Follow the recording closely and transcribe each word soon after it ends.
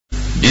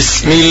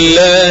بسم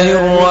الله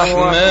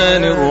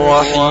الرحمن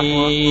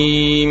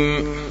الرحيم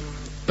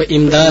په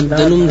امداد د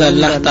نوم د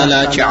الله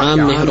تعالی چې عام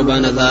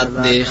مهربان ذات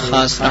دی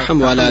خاص رحم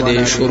والا دی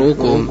شروع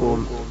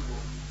کوم.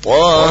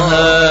 طه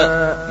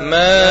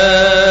ما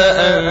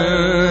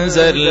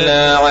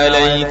أنزلنا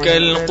عليك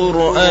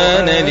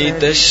القرآن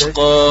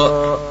لتشقى.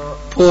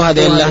 په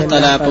دې الله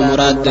تعالی په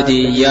مراد د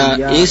دې یا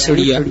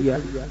ایسړیا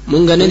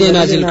مونږ نه دی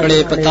نازل کړي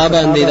په تا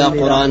باندې دا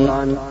قرآن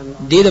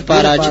دې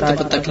لپاره چې ته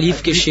په تکلیف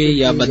کې شې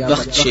یا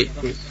بدبخت شې.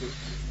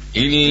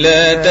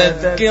 إلا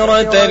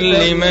تذكرة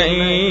لمن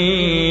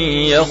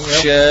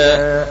يخشى.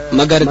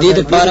 مگر دې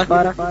لپاره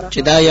چې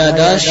دا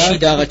یاداش شي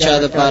دا غچا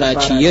لپاره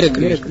چې یې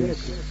کوي.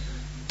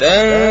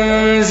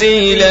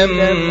 تنزيلا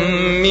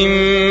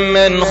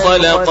ممن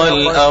خلق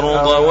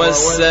الأرض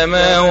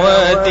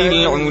والسماوات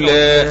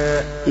العلا.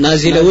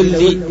 نازل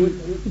ولدي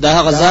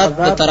دا غزاد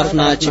د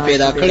طرفنا چې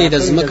پیدا کړی د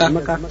زمکا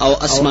او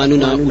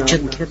اسمانونه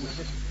اوچت.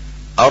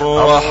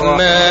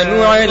 الرحمن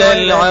على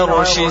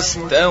العرش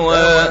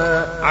استوى.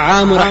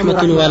 عام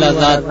رحمت ولا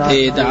ذات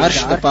د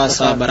عرش د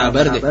پاسه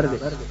برابر دی.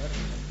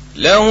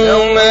 له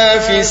ما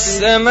في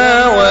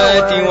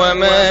السماوات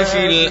وما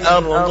في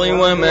الأرض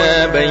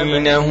وما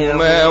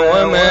بينهما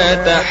وما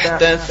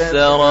تحت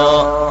الثرى.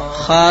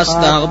 خاص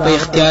دا په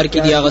اختیار کې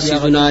دی هغه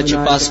سيزونه چې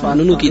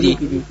پاسمانونو کې دي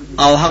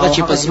او هغه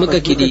چې پسمکه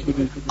کې دي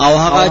او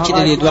هغه چې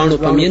د دوانو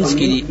په مینځ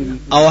کې دي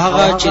او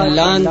هغه چې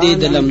لاندې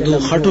د لمدو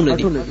خټونه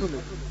دي.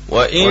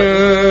 وإن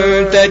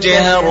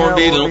تجهر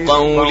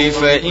بالقول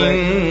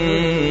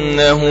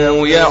فإنه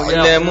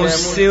يعلم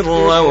السر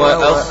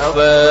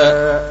وأخفى.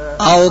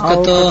 او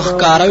کته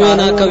ښکارا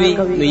وینا کوي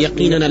نو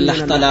یقینا الله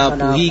تعالی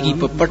پوهیږي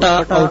په پټه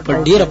او په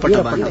ډیره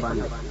پټه باندې.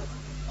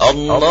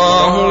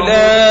 الله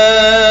لا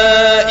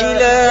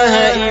إله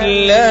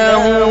إلا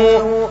هو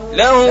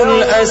له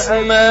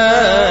الأسماء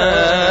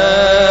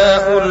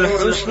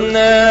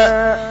الحسنى.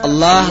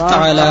 الله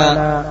تعالی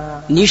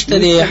نشته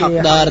دی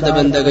حقدار د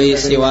بندګۍ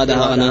سوا د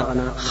هغه نه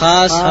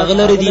خاص هغه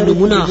لري دی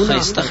نمونه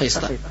خيسته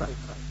خيسته.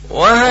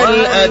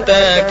 وهل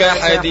أتاك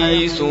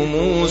حديث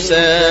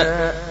موسى.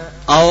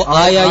 او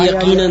آیا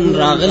یقینا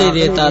راغلی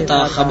دی تا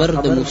خبر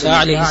د موسی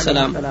علیه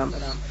السلام.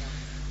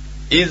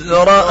 إذ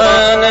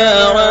رأى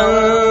نارا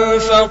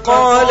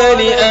فقال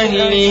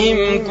لأهلهم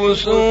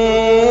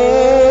كثوا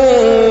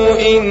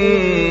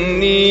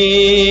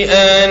إني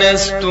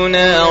آنست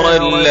نارا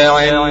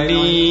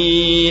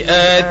لعلي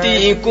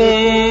آتيكم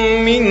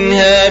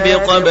منها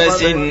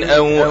بقبس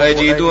أو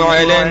أجد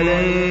على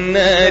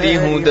النار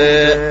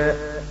هدى.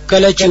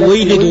 کله چې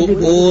ویلیدو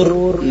اور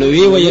نو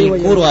وی ویل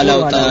کور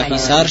والاو ته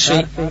حصار شي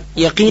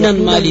یقینا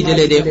مالی دل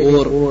دې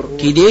اور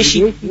کې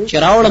دیشي چې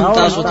راوړم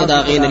تاسو ته دا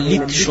غین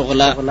لیت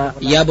شغله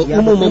یا به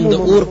عموما د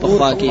اور په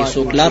خوا کې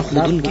سوکلار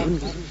خودون کې.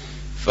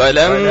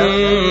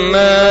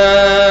 فلما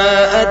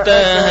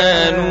أتاها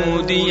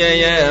نودي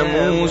يا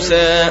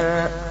موسى.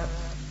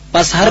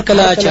 پس هر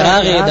کله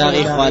چراغ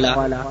داغي خوالا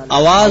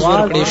आवाज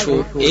ورکړې شو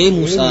اے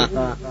موسی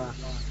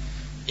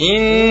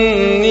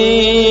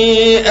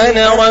إني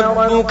أنا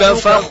ربك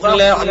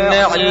فاخلع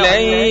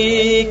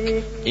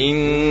نعليك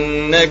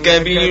إنك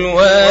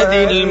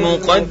بالوادي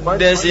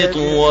المقدس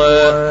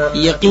طوى.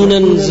 یقینا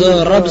ز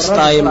رب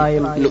ستایم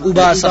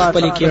لوبا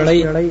سخپل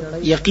کېړی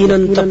یقینا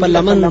ته په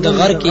لمن د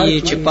غر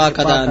کې چې پاک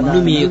ده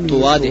نومي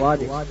طوا ده.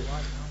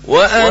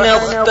 وأنا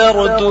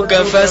اخترتك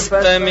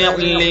فاستمع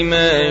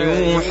لما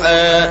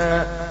يوحى.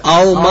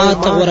 او ما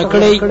ته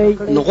ورکړی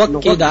نو وګ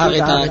کې دا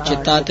غتا چې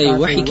تاته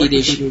وحي کې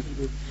دیشي.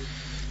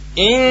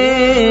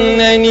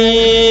 إنني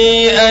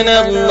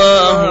أنا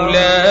الله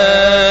لا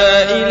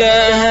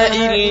إله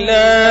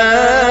إلا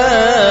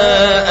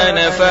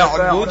أنا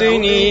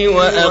فاعبدني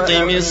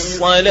وأقم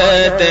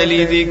الصلاة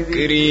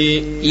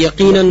لذكري.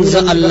 یقینا ز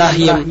الله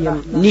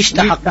يم نشت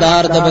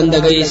حقدار د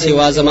بندګۍ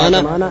سوا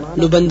زمانہ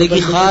نو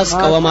بندګي خاص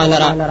کوا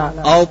مالرا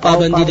او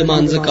پابندي د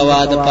مانځ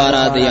کوا د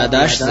پارا د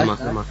یاداش زما.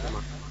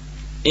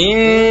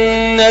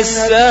 إن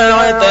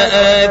الساعة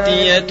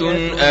آتية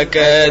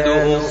أكاد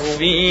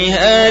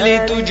أخفيها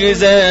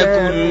لتجزى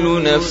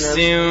كل نفس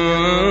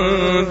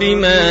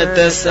بما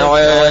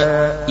تسعى.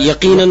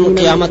 یقینا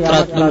قیامت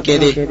راتلون کې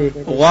دی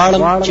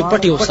غواړم چې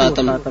پټي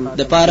وساتم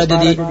د پاره د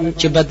دې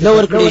چې بدل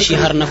ورکړي شي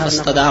هر نفس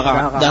ته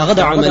داغه د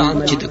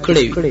عمل چې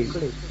کړی وي.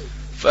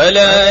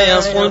 فلا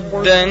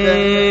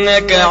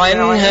يصدنك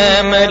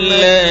عنها من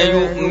لا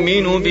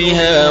يؤمن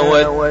بها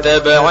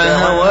واتبع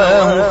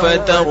هواه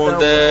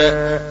فتردى.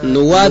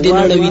 نواد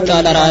نړوي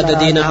تعالی را د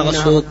دین هغه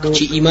څوک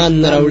چې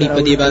ایمان نه راوړي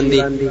په دې باندې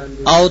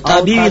او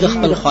تابع د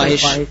خپل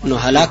خواهش نو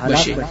هلاک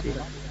بشي.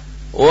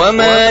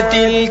 وما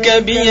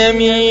تلك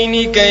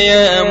بيمينك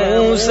يا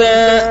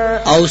موسى.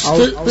 او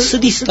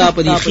سدي ستا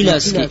په دې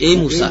خلاص کې اے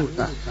موسی.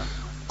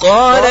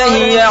 قال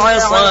هي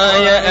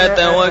عصاي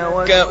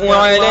أتوكأ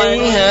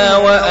عليها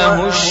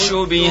وأهش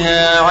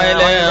بها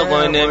على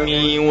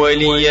غنمي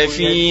ولي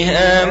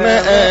فيها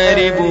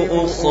مآرب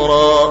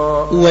أخرى.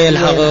 ويل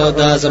هغه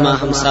دا زما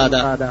همسا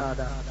ده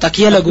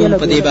تکیه لګوم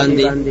په دې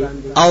باندې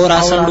او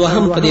راسندو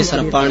هم په دې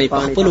سره پانی په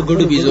خپل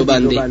ګډو بيزو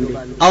باندې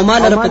او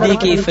مال را په دې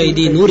کې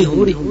فائدې نوري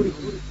هم دي.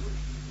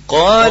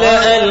 قال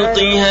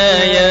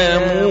ألقها يا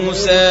موسى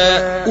موسى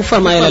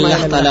وفرمایل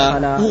الله تعالی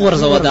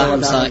وغرزو دا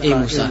همسا اے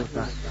موسی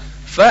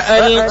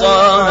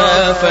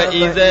فألقاها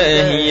فإذا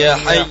هي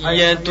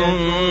حية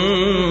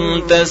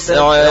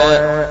تسعى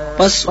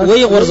پس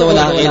وی غرزو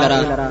لا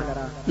غیلرا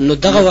نو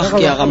دغه وخت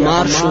کې هغه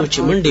مار شو چې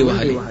منډي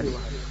وهلي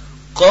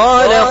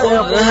قال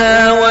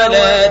خذها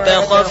ولا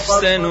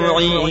تخف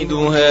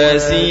سنعيدها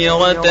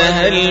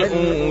سيرتها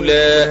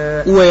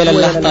الأولى ویل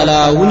الله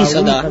تعالی ونی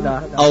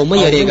صدا او مې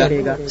یریګا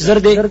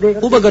زرد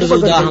او بغرزو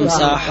دا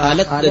همسا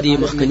حالت د دې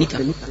مخکنی ته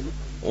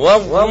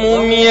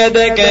واضمم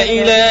يدك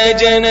إلى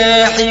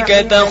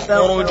جناحك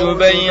تخرج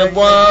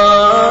بيضاء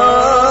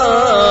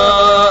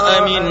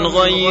من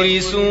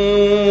غير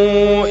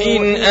سوء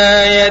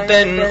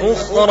آية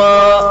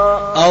أخرى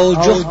او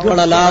جخت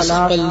پڑلاس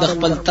خپل د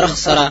خپل ترخ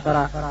سره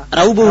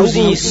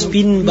روبوزی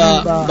سپین با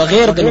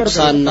بغیر د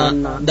نقصان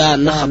نه دا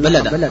نه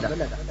بلده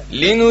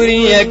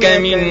لنريك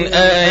من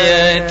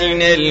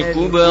آياتنا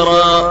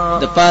الكبرى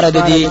د پاره د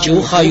دې چې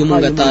وخایو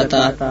مونږ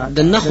ته د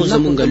نخو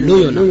زمونږ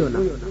لویونه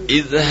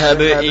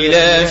اذهب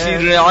إلى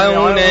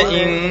فرعون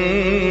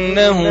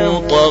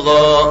إنه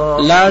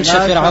طغى لاړ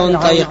شه فرعون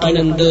ته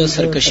یقینا د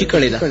سرکشي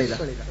کړې ده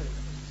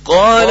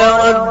قال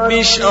رب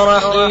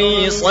اشرح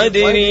لي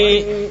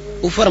صدري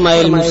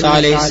وفرمایل موسی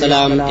علیہ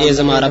السلام ای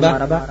زما ربا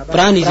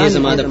پرانی زې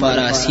زما د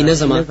پاره سینه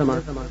زما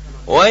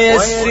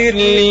ويسر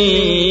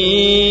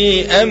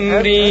لي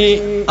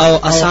أمري او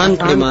آسان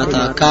کړي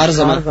ماته کار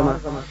زما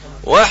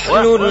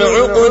واحلل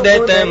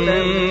عقدة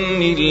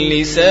من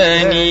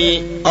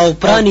لساني او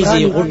پرانی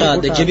زې غټه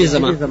د جبې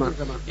زما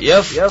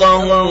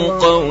يفقه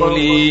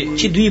قولي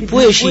چې دوی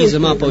پوه شي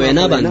زما په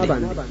وینا باندې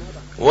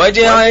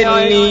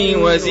واجعل لي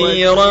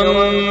وزيرا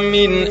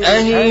من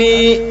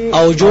أهلي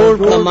او جوړ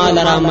کړه مال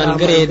را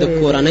ملګری د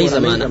کورنۍ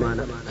زمانه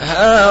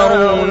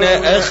هارون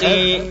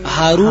أخي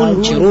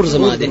هارون چرور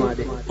زما ده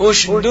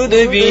اشدد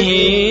به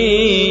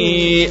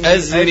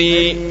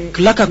أزري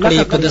کلک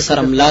کړي په د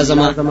سرم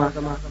لازمه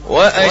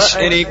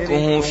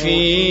وأشركه في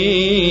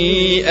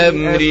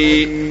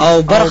أمري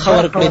او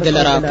برخه ورکړي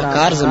دلرا په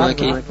کار زما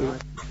کې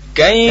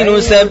كي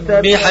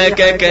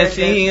نسبحك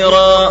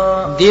كثيرا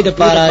دې د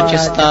پاره چې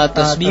ستا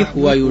تسبیح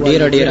وایو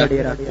ډیر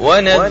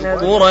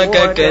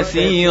ونذكرك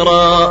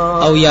كثيرا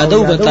او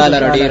یادو به تعالی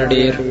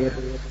ډیر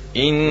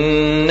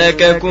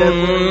إنك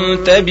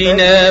كنت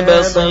بنا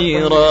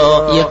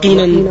بصيرا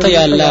یقینا ته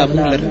یا الله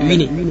موږ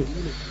ویني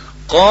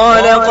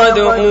قال قد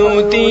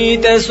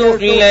أوتيت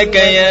سؤلك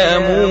يا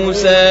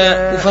موسى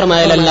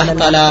فرمایل الله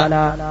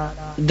تعالی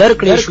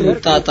درکړې شو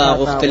تا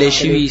غختلې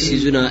شوی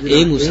سيزونه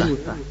اے موسی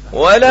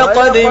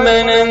ولقد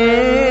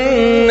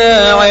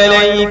مننا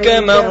عليك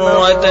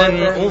مرة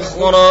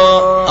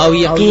أخرى او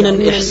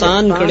یقینا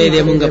احسان کړې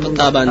دې مونږ په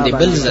تا باندې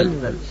بل ځل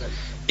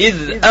إذ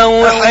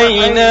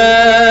أوحينا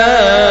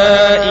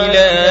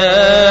إلى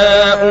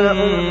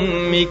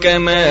أمك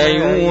ما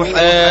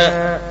يوحى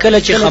کله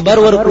چې خبر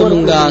ورکړو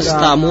مونږه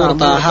ستا مور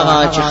ته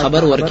هغه چې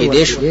خبر ورکې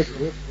دې شو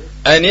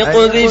أن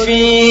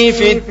اقذفيه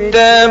في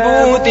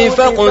التابوت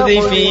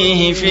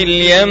فاقذفيه في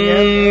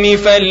اليم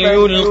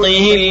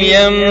فليلقه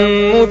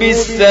اليم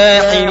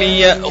بالساحل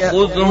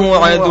يأخذه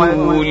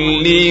عدو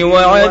لي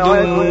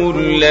وعدو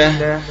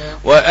له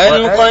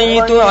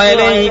وألقيت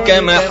عليك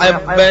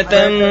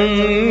محبة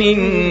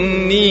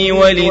مني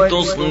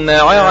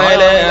ولتصنع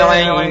على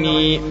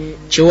عيني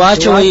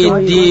چواچوي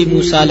دی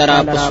موسی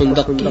لرا په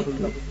صندوق کې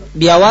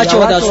بیا واچو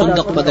دا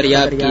صندوق په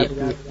دریاب کې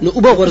نو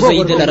وب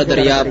غرزید لره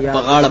دریاب په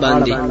غاړه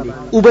باندې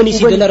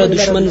وبنسی دلره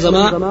دشمن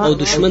زما او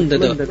دشمن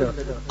دده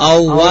او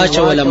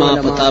واچو لما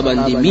پتا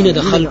باندې مين د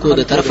خلکو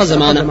د طرفه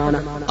زمانہ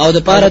او د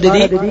پاره د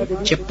دې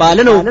چې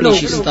پالنه وکړي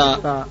شستا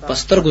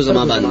پسترګو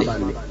زما باندې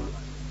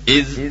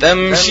إذ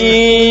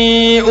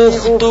تمشي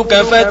أختك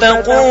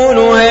فتقول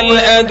هل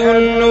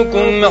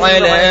أدلكم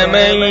على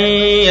من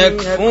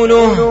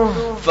يكفله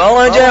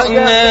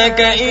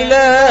فرجعناك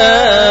إلى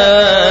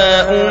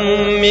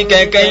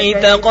أمك كي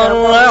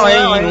تقر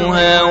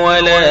عينها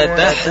ولا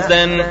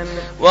تحزن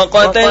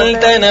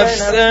وقتلت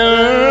نفسا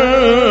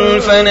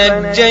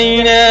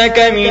فنجيناك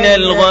من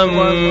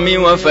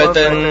الغم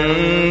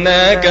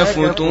وفتناك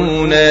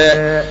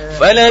فتونا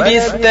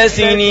فلبثت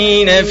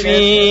سنين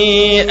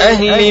في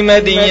أهل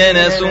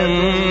مدين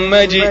ثم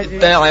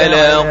جئت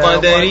على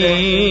قدر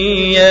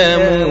يا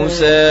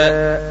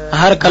موسى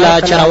هر کلا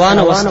چروان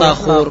وستا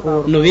خور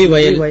نو وی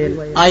ویل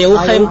آیو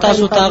خیم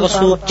تاسو تاغه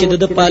سوق چې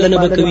د پالنه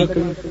بکوي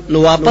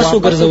نو واپس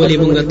وګرځولې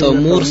مونږ ته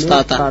مور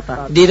ستاته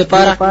د دې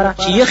لپاره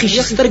چې یخي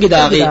شسترګې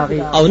داغه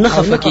او نه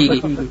خفکیږي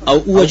او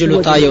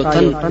اوجلو تا یو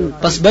تن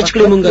پس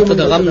بچکړې مونږ ته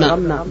د غم نه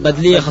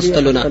بدلی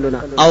خستلونه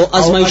او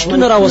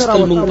ازمایښتونه را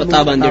وستل مونږ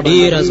پتا باندې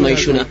ډیر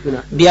ازمایښونه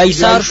بیا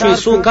ایثار شوې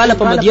سو کال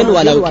په مدین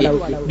والو کې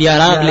بیا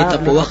راغلی ته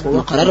په وخت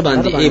مقرر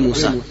باندې اے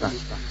موسی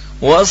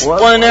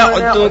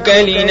واصطنعتك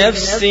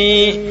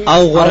لنفسي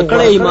او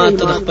غرکړې ما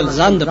ته د خپل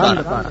ځان د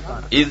پاره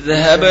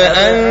اذهب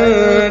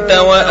انت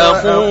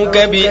واخوك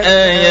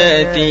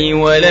بآياتي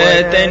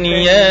ولا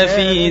تنيا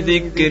في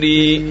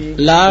ذكري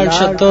لاړ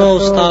شته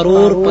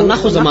استارور په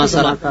نخو زما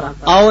سره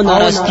او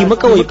ناراستی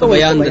مکوې په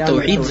بیان د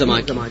توحید زما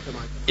کې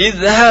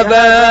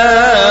اذهبا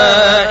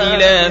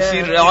إلى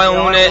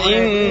فرعون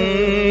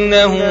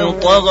إنه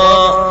طغى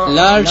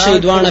لاړ شي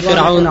دوانه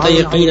فرعون ته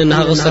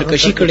یقینا هغه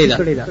سرکشي کړې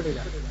ده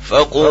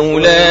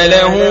فقولا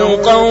له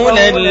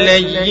قولا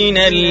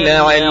لينا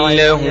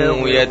لعله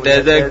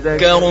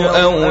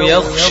يتذكر أو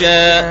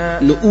يخشى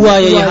نو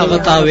وایي هغه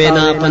تا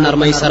وینا په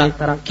نرمۍ سره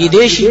کې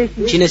دیشي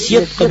چې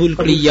نصیحت قبول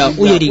کړي یا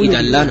او یریږي د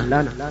الله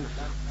نه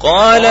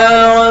قال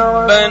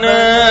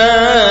ربنا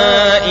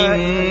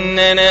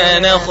إننا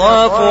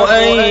نخاف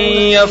أن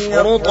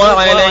يفرط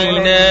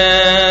علينا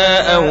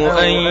أو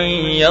أن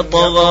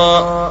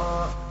يطغى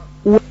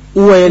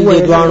ویل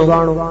دې دوانو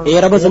اے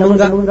رب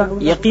زمونږه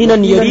یقینا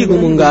یریګو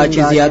مونږه چې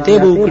زیاتې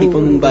به وکړي په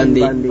مونږ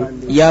باندې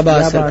یا به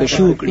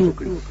سرکشي وکړي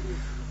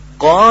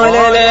قال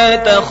لا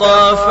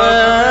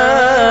تخافا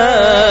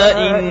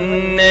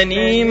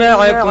إنني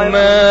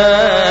معكما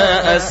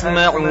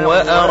أسمع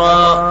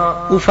وأرى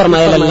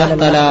وفرمایل الله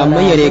تعالی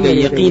مې یریږي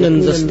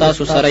یقینا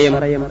زستاسو سره يم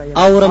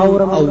اورم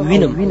او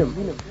وینم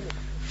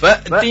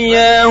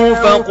فأتياه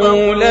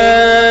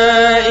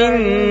فقولا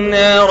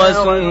إنا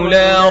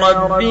رسولا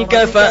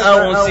ربك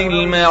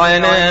فأرسل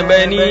معنا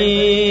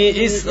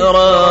بني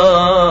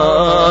إسرائيل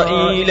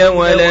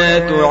ولا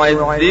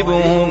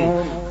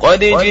تعذبهم قد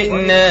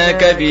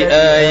جئناك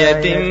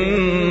بآية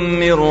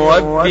من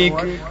ربك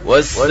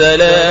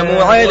والسلام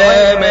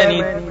على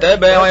من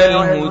اتبع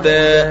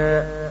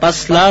الهدى پس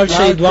لاړ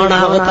شي دوانه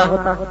هغه ته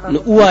نو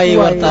وایي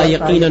ورته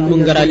یقینا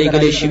مونږ را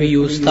لېږلې شوي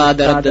یو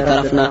استاد رب د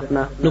طرفنا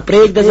نو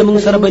پرېږده زمونږ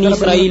سره بني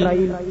اسرائیل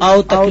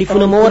او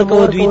تکلیفونه مو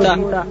ورکوه دوی ته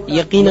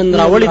یقینا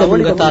راوړي د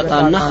مونږ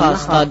ته نښه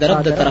استاد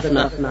رب د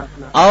طرفنا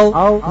او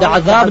د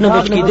عذاب نه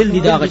بچ کېدل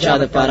دي د هغه چا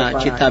دپاره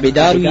چې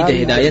تابعدار وي د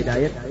هدایت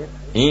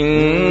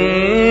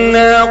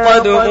إنا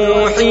قد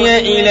أوحي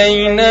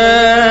إلينا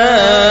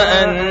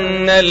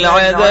أن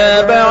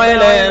العذاب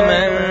على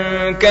من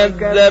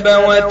كذب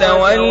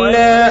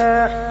وتولى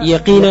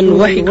یقینا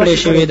وحی کړی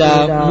شوی دا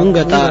مونږ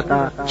ته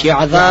چې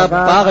عذاب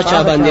پاغه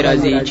چا باندې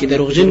راځي چې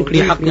دروغجن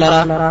کړي حق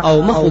لره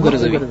او مخ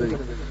وګرځوي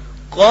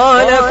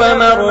قال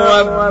فمن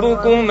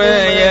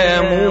ربكما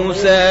يا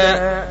موسى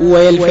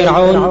ويل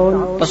فرعون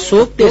پس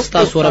څوک دې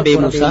ستاسو رب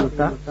موسی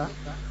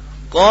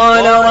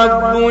قال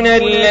ربنا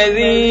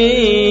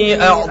الذي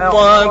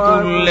أعطى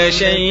كل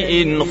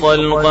شيء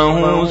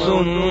خلقه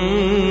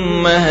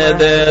ثم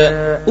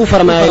هدى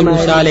وفرمایل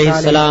موسی علیہ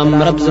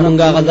السلام رب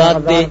زمونږه غذات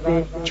دې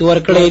چې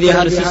ورکړې دې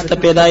هر څه ته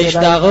پیدایش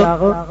داغه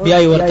بیا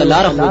یې ورته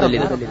لار خودلې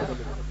ده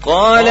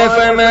قال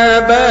فما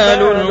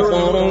بال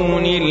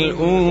القرون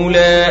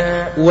الأولى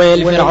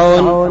ويل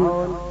فرعون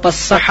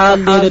پس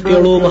حال دې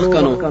پیړو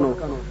مخکنو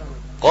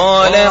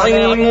قال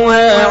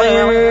علمها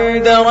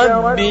عند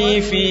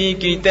ربي في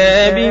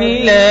كتاب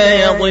لا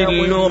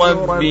يضل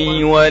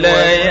ربي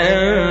ولا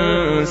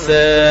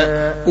ينسى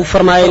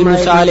وفرمایل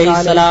موسی علیہ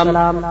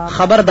السلام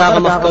خبر داغه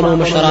مخکنو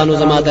مشرانو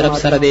زما در رب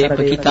سره دې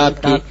په کتاب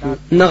کې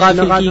نه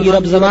غافل کیږي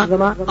رب زما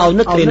او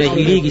نه ترې نه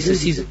هېریږي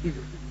سسیز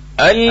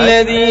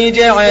الذي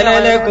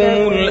جعل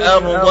لكم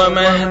الأرض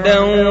مهدا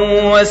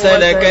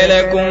وسلك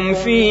لكم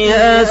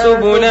فيها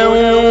سبلا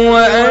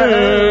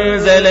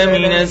وأنزل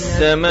من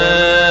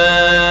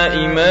السماء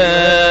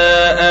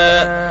ماء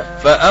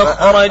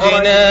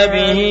فأخرجنا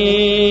به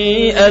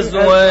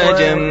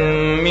أزواجا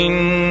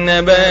من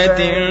نبات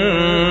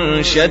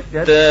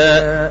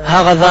شتى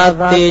هغه ذات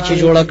ته چې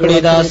جوړ کړی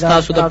دا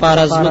ستاسو د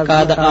پاره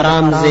ځمکه د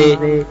آرام ځای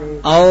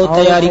او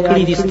تیاری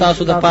کړی دي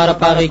ستاسو د پاره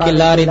پاغه کې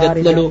لارې د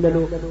تللو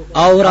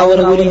او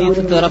راورولې دي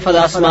تر طرفه د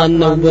اسمان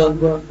نو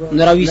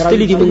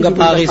نراويستلې دي مونږه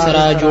پاغه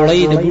سره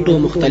جوړې د بوټو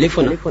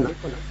مختلفونه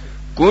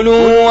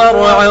كلوا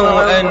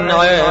وارعوا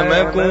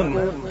أنعامكم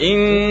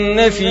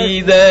إن في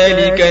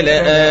ذلك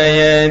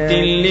لآيات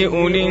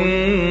لأولي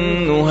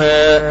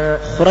النهى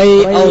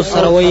خري او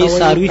سروي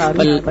ساروي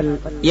خپل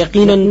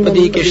یقینا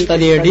پدې کې شته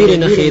ډېر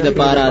نه خې د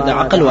پاره د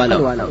عقل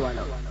والو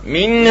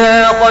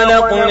منها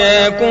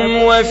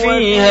خلقناكم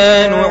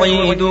وفيها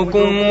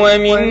نعيدكم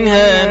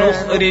ومنها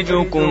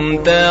نخرجكم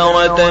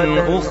تارة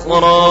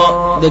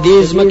أخرى د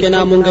دې ځمکې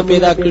نه مونږ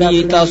پیدا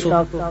کړی تاسو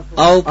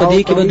او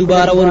پدې کې به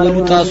دوباره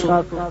ورولو تاسو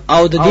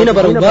او د دینه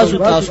بروباسو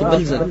تاسو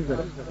بل ځل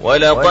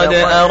ولقد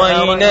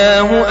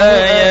أريناه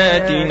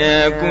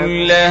آياتنا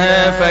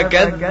كلها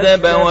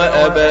فكذب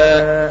وأبى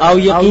او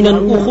یقینا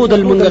اخذ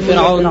المونږ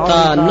فرعون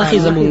ته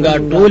نخذ مونږه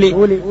ټوله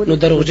نو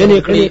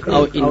دروغجن کړي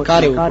او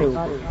انکار وکړي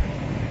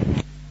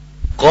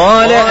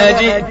قال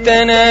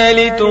أجئتنا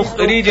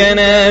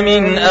لتخرجنا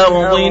من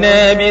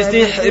أرضنا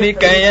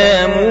بسحرك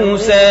يا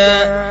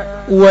موسى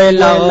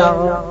ویلا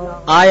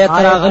آیت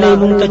راغلی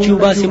مونږ ته چې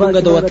وباسي مونږ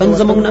د وطن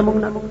زمونږ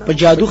په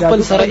جادو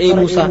خپل سره اے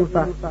موسی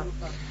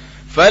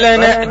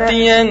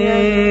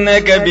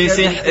فلنأتينك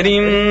بسحر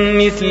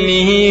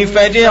مثله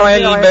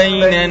فاجعل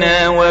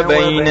بيننا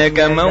وبينك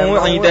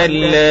موعدا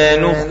لا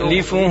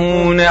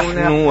نخلفه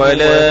نحن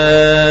ولا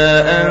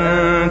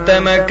أنت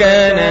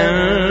مكانا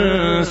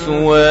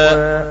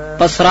سوا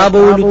پس را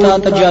بولو تا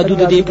تجادو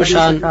د دې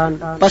پشان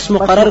پس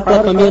مقرر کړ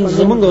پمن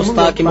زمونږ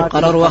استاد کې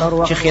مقرر وخت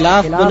چې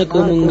خلاف بنکو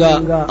مونږه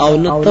او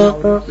نت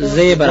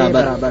زې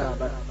برابر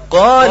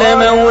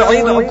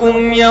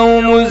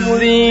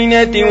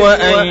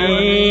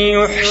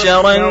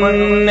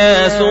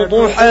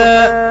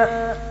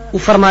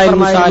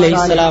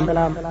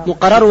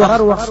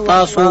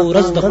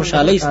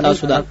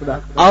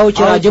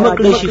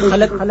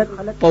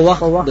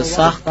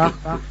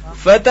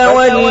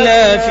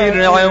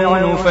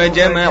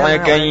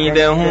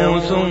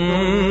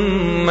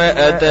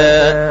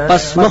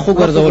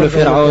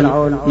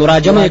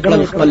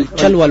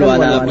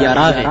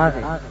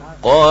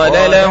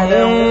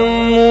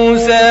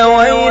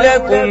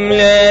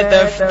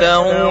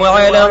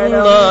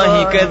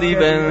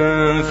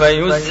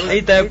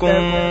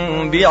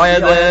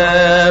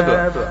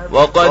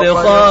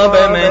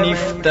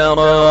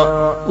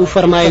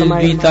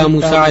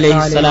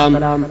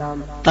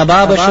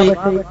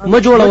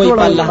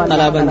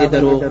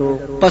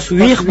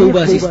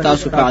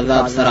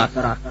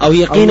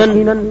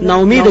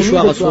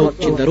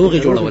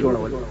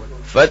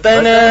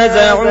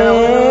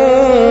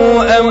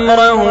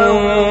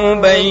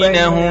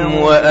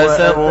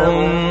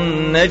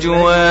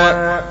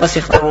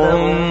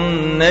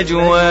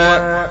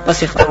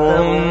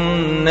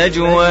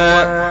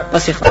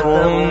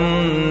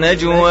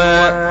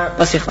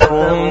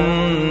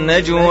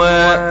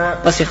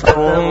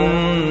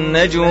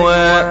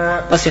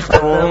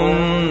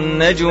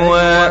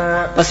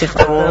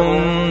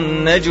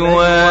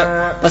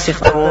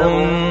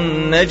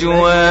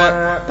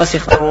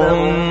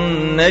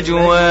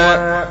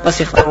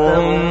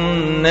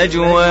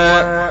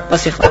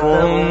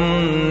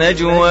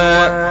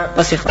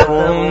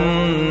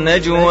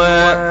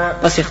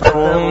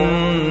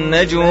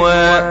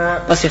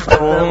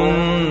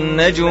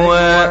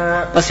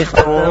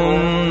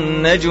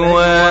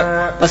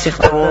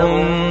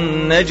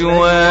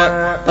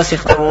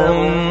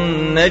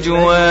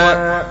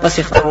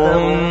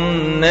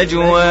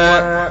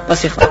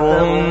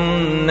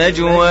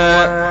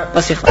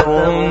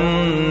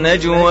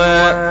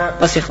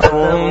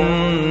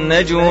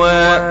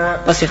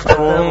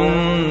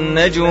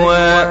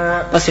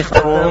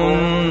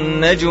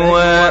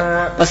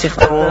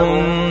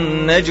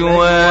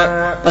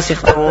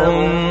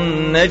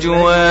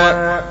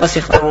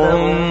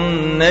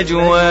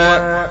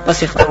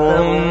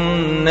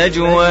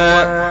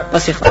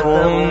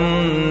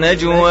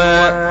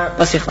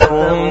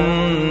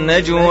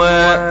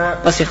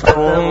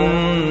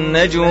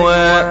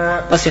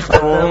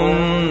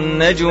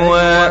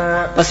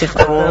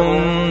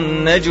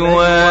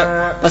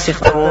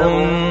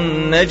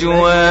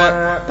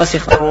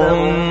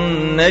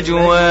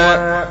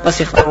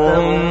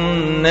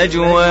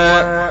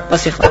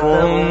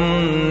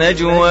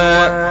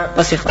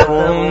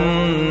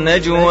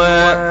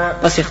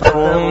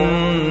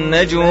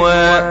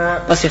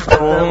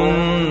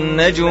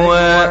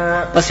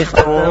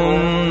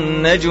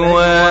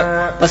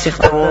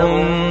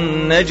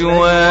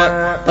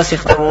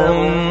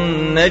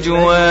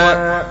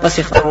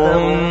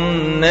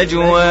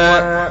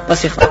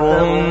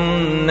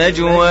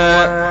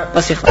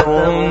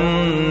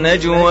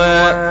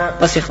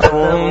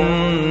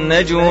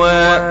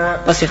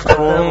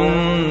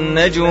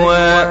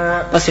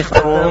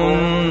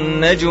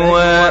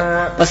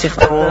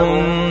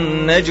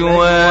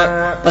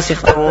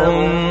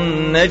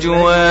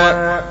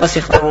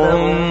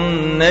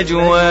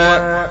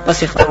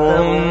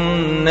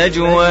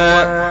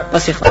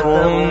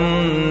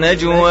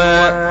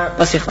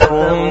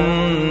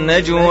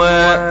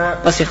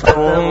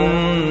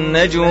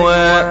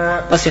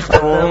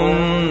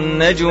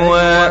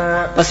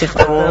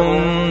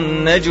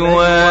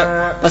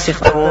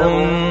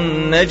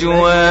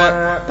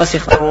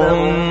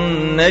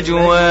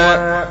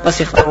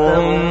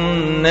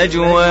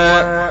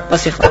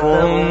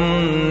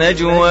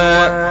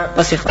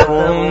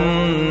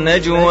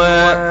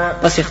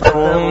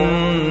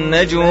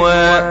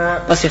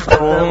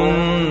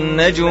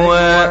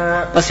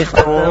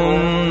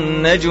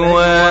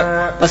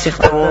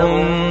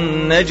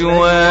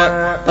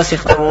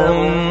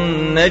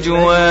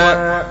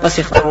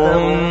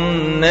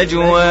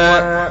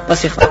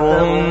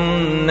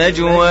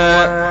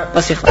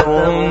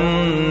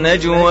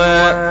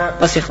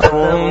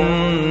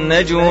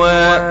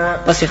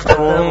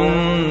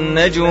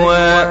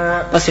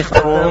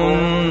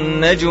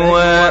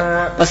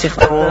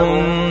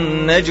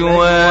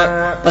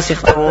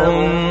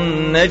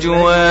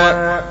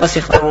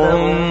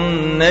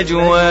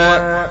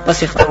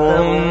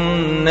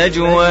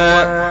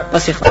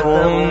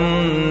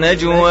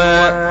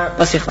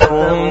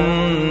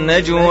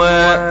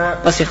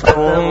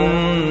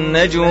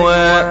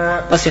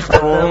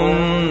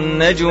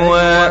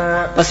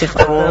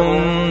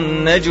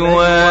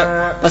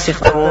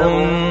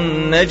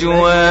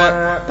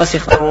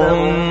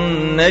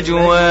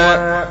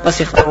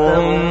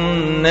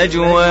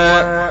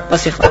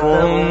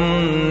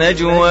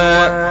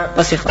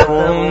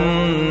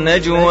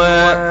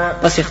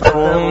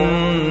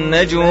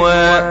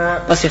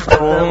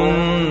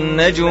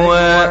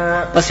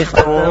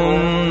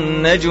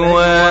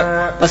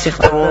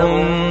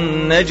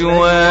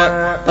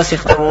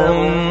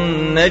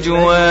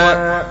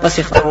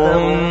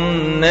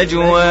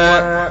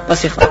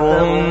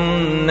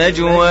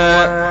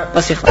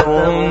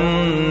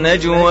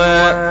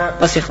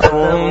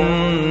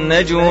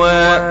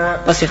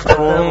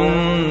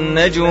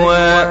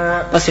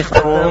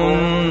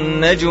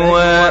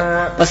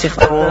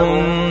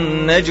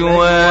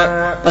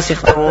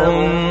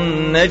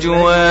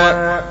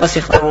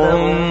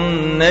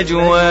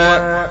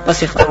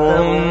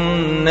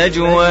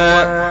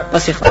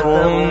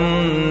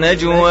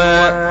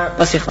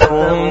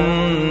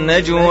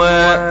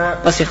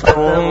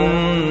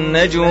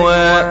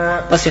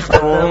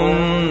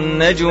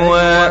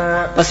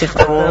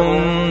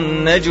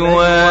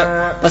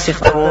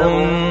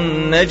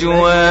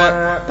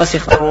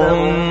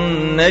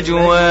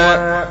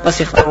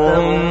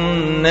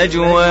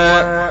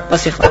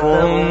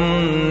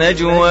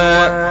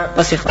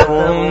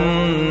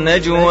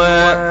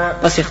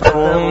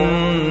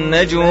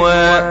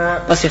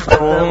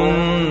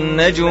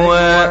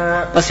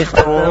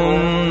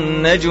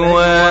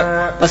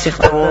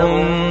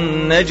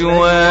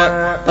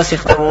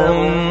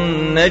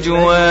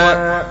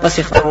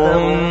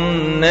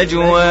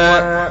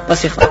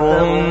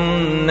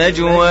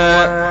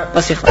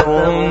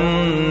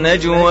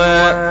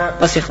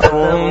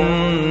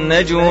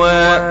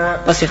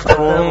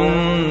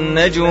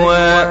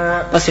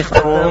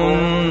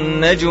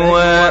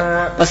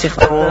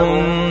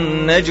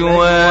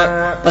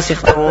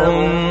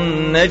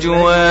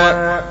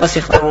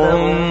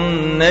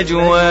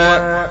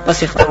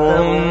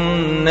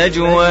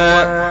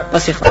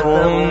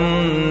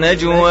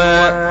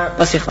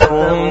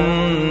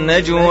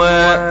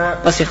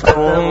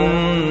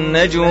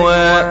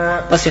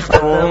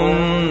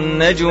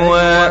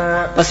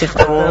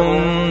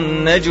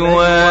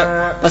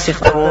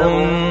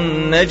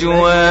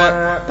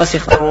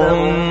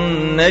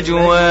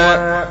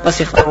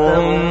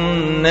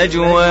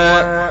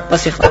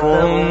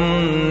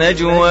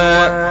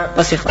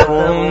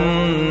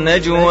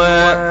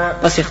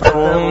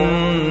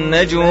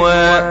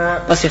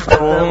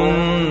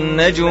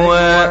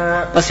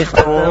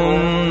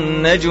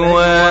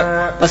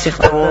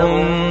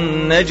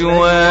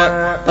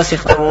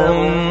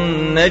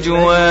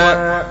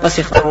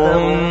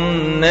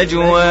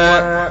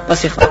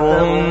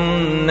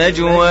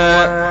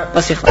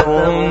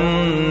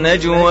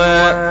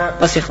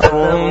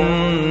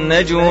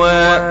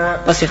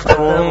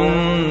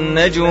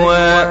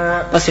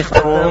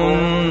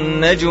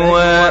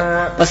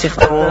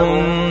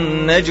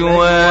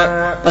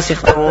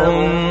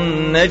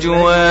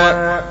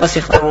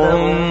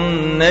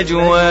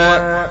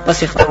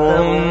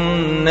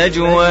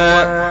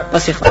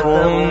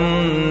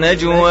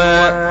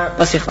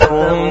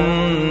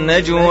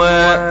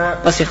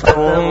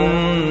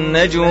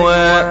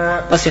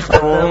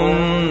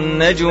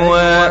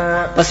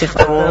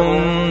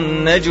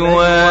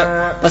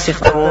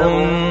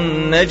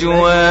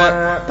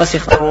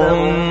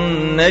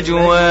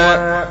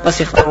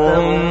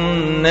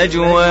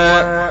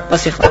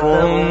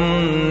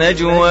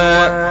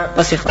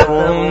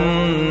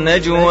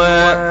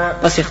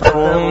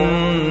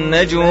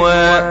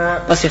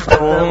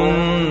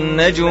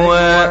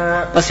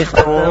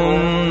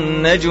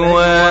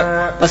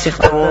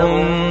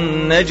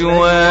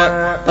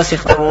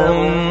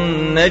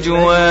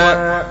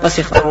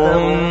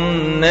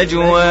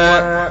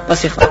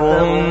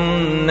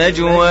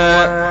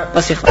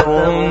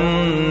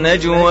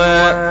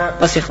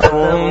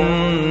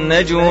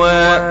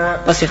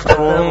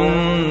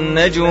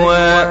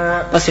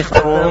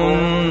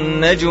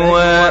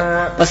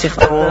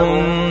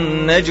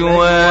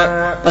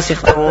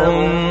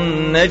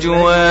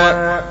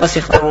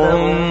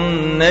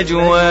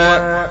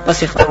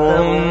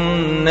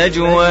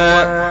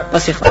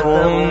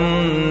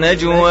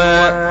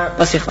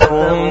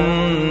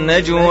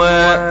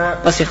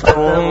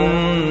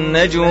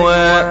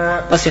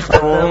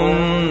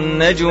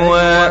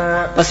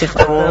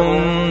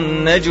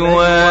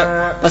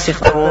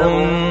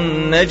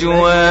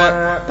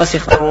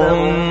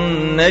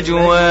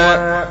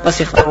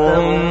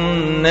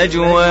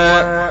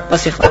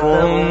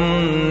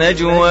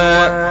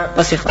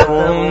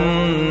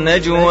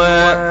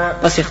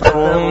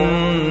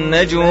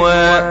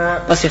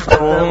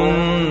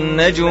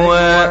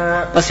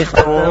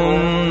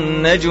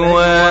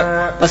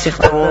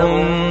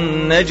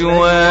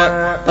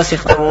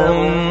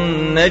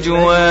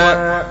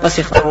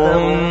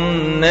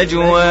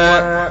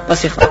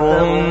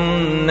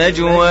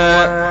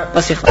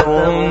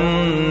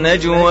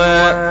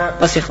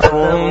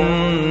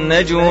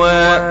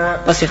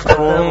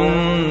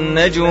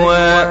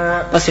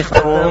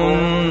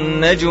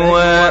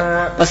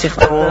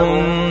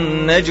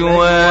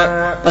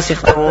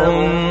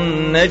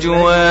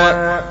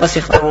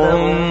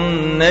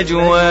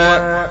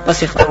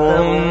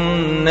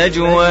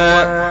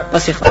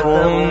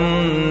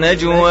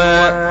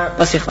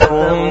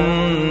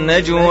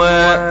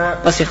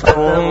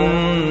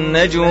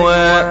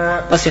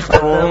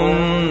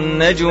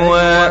نجوى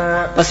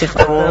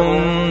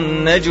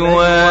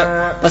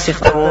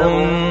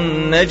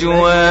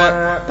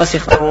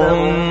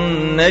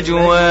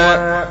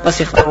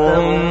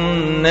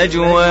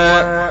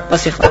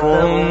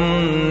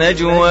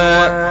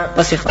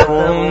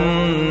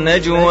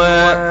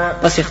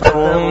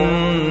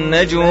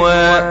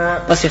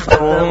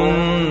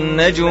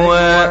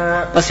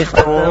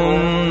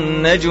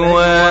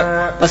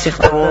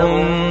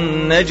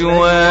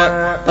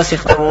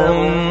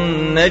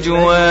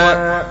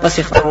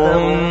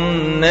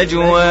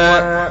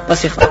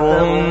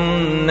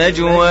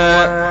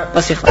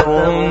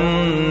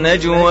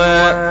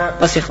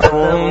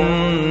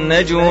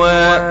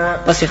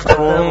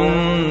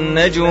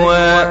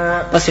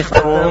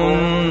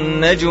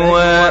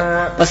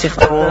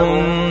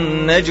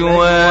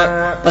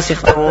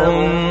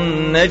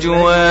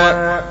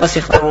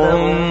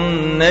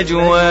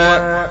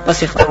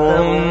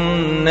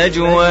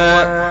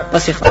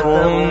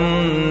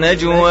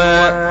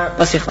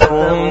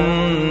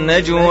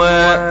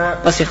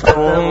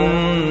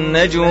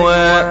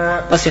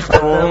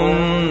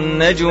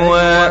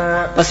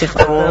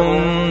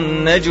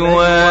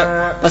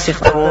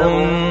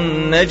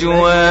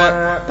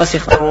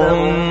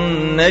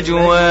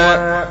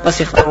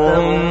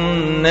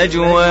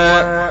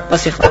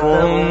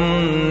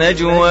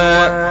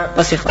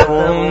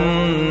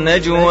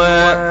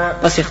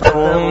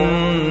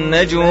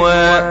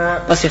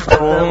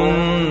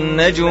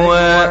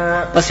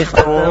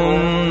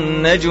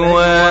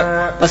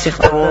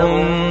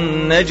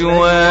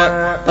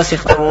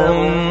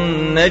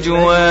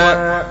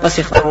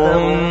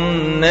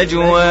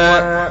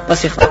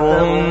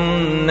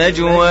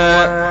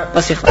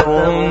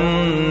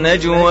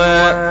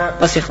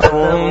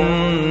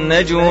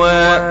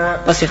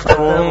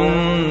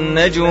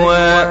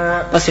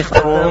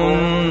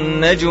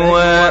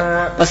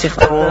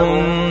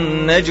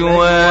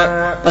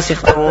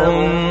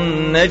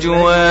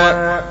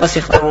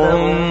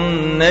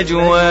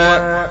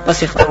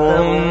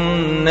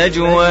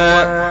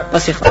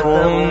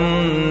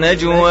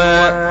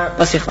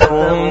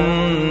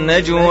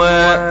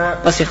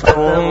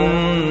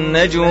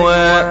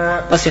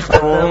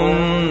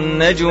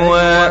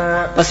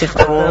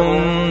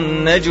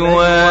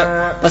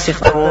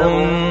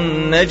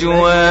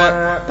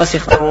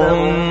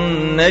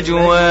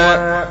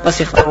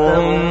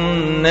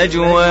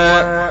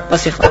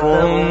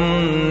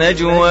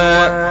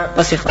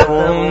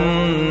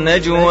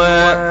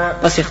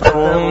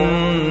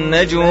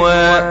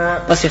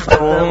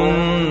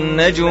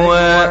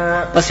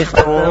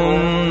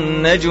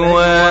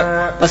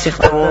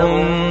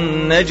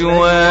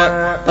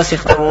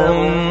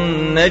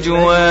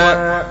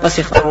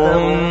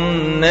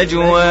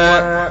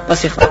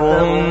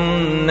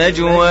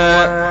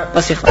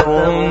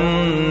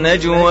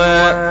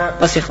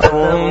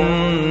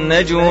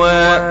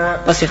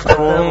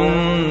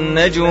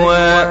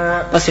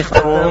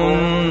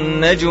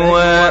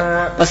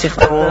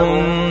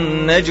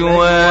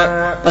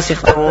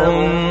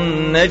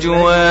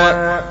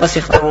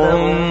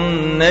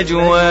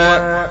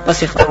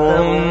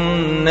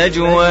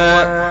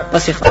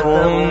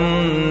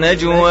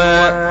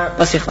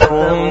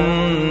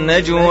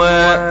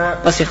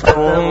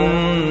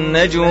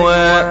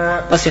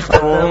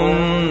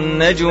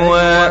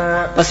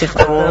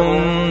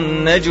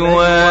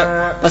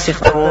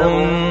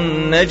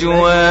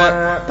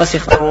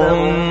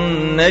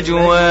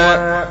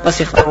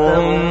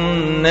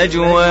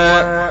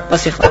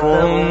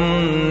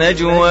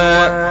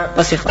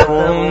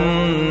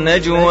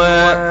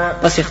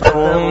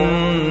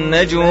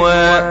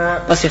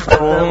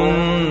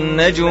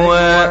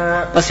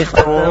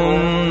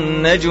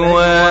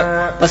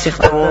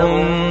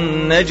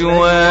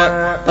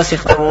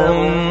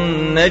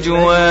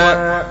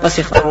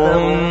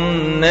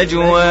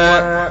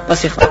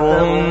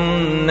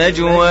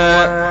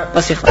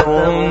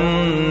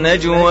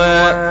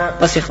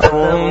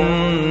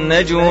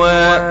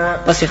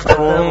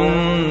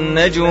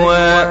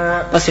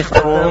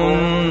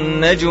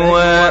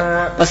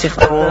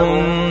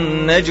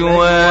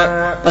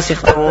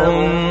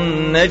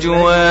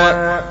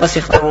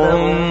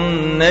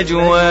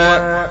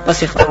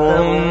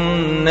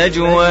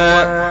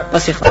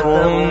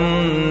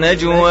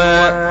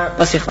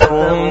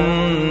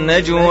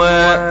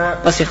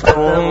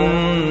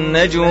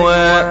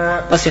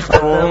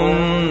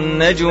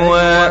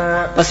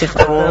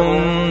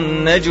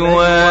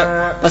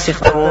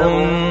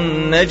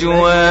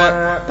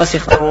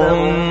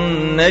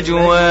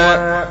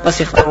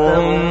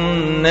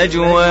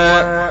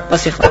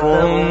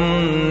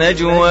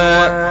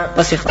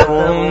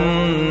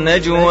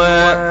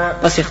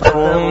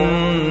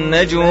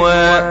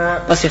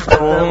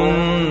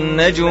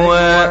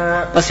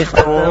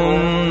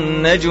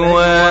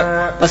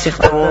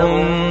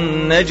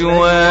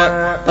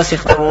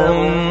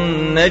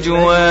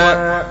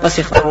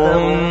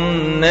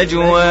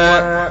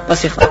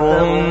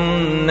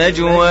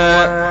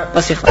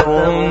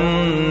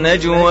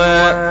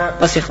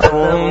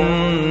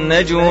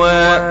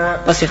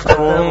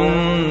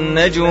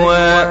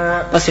نجوى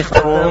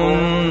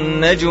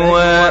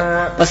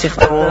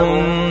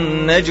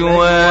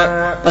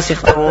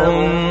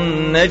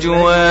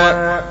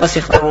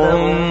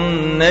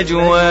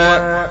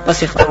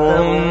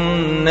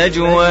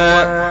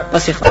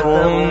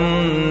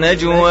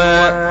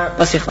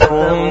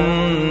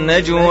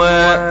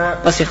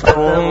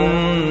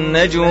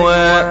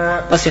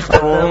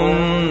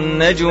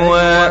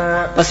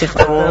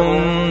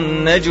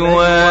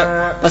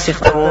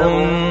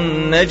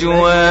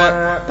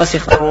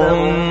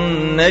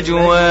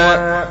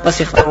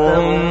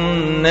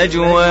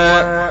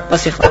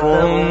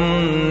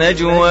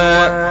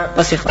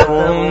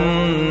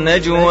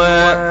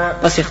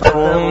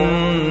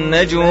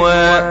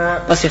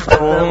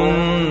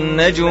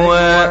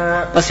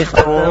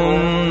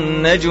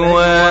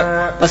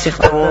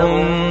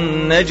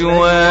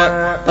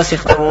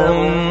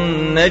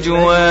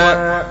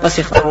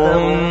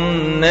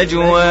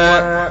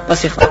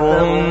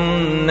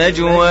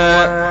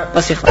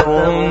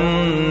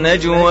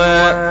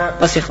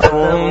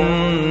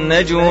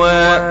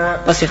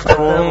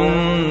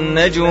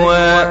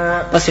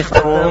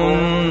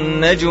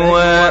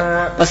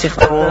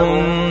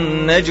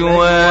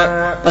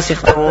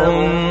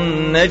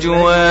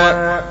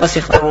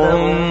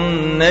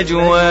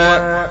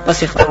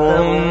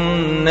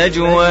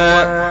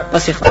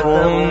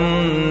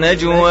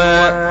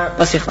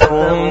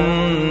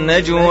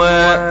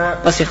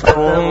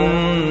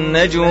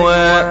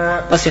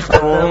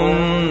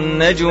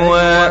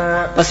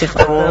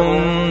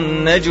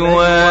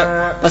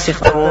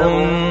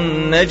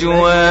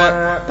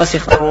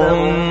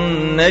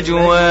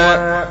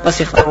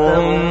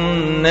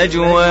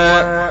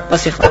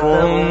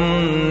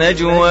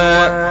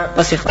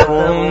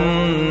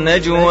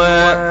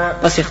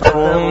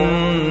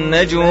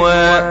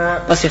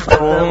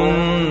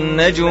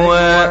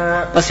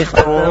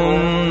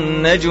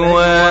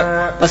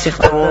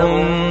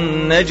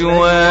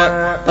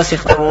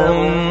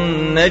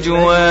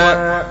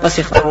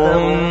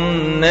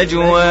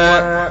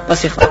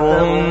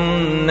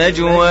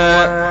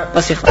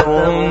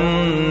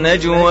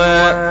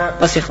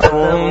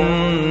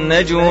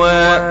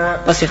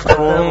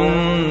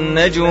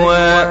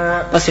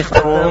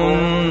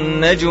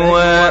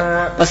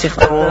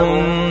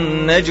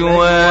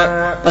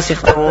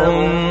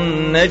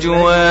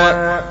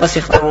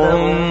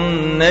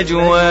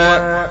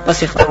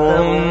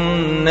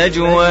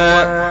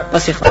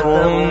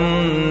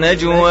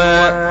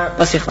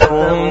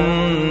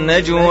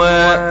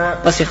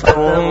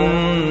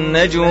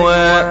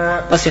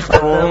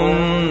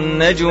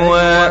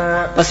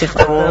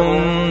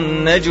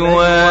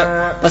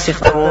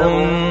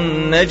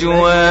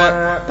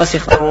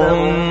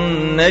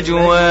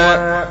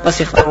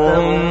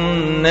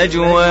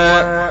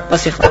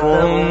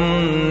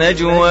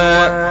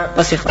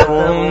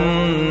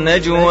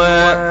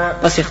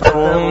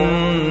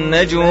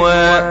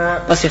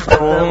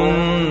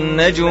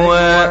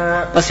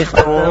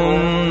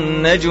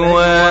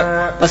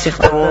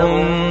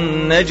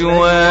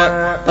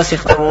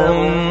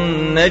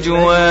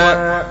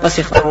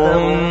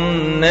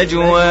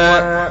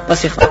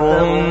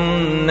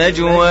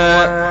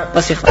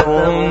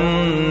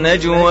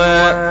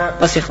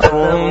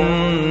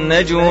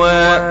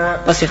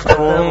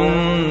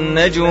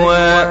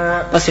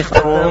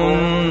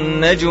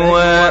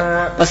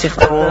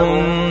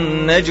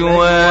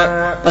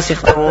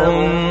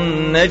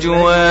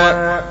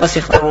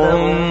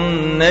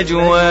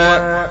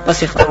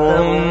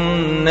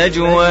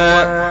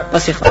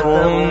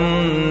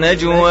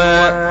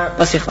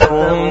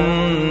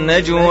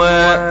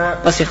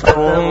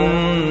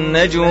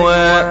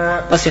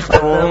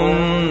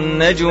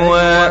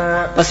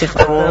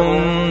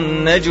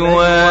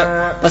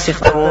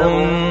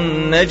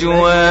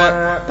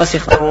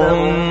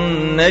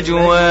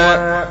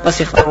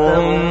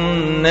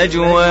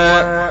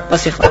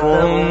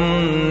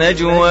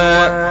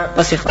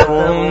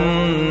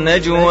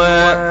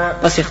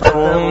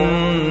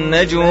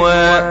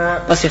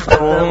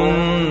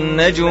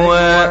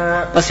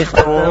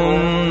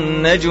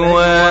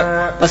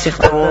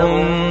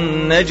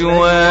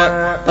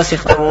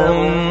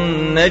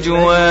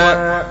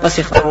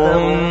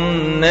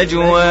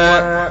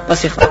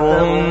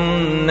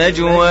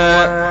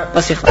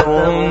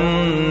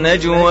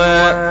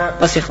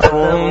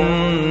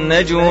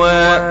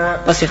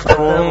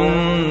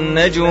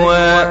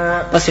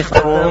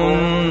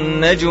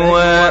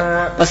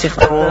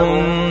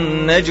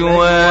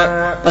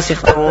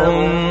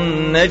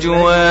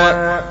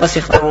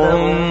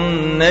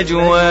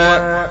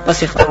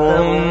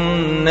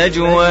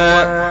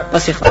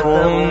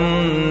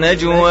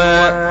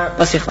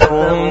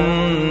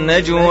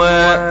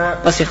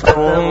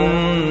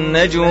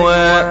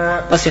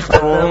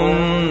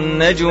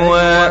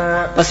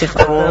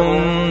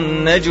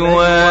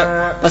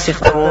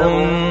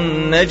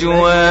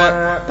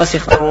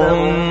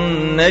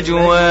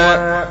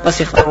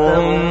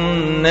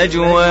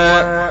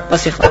النجوى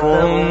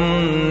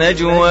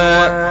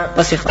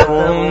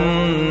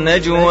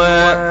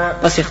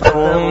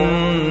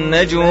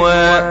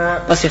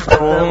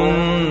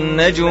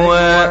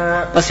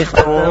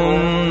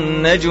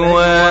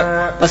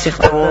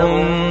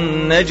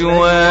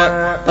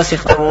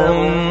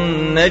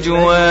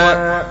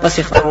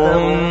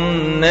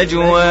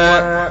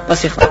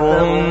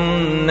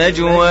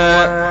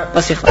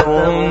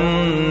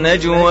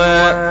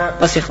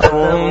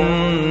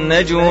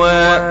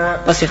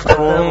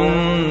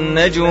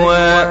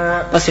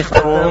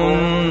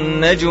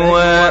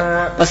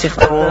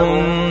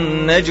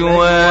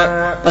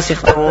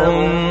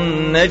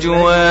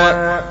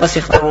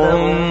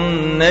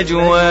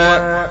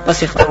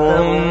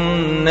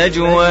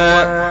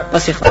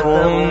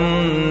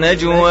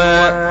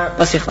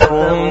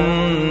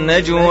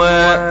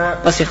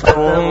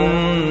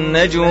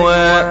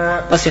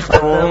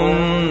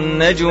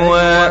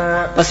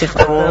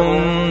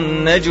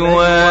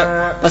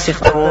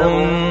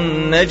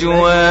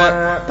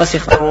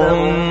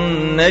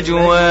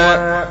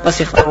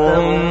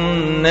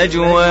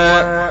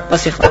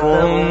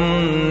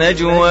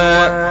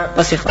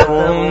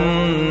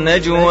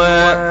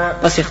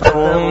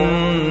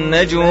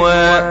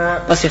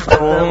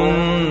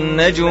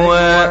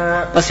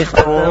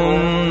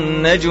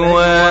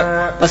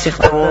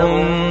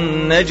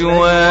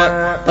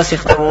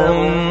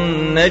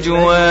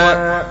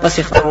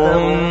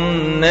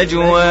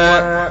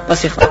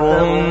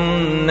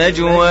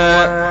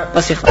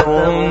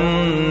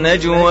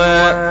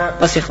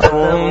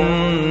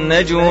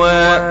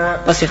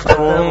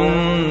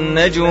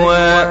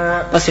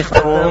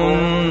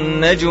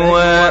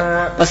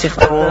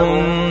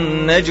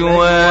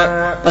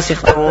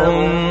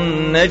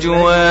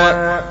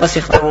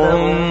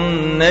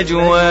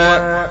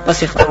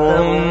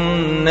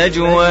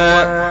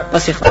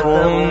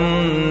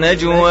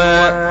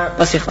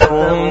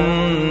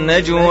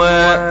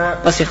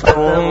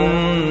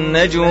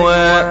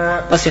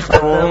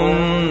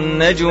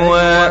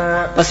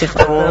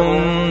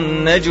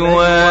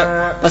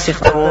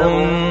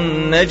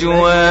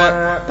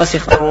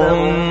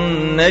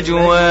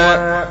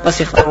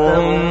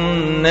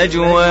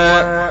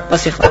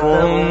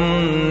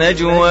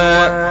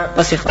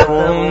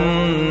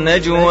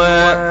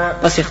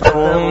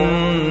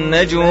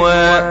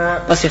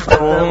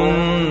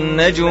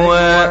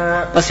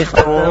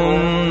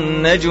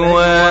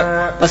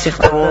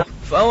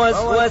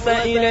فوسوس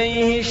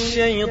إليه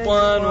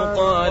الشيطان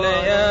قال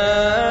يا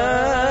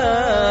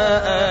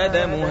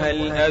آدم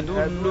هل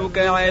أدلك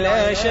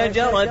على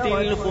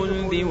شجرة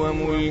الخلد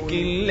وملك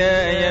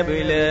لا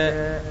يبلى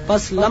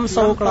پس لمس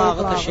وکړه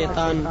هغه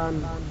شیطان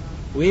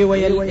وی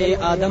ویل اے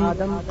آدم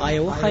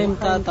آیا وخیم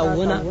تا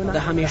تونه د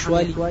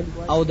همیشوالي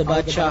او د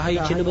بادشاہي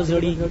چې نه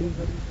بزړي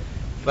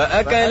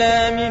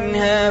فأكلا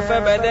منها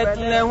فبدت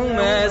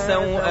لهما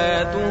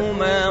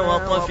سوآتهما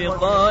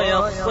وطفقا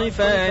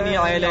يخصفان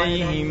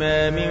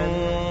عليهما من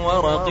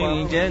ورق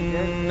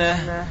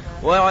الجنة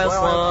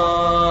وعصى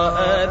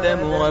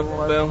آدم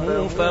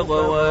ربه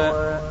فغوى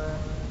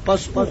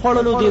پس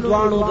خوړلو د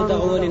دوانو د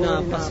دغولنا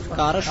پس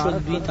کار شول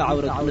دوی ته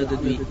عورتونه د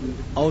دوی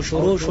او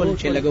شروع شول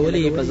چې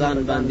لګولې په ځان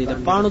باندې د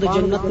پانو د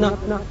جنت نه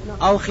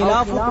او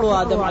خلاف وکړو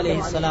آدم علیه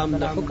السلام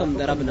د حکم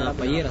دربنا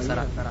پیر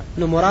سره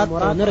نو مراد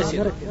ته نه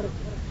رسید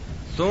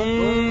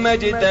ثم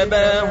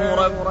اجتباه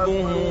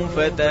ربه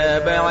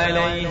فتاب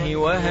عليه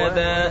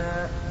وهدى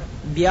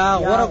بیا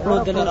ورکړو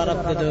دل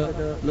رب د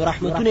نو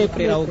رحمتونه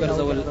پر راو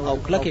ګرځول او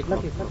کلک کړو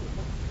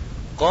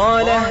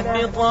قال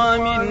اهبطا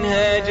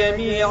منها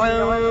جميعا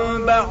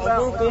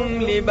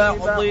بعضكم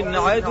لبعض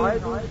عدو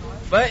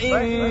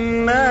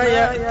فإما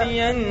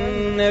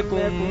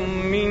يأتينكم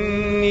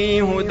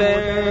مني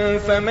هدى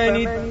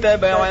فمن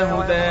اتبع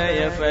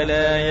هداي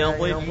فلا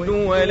يضل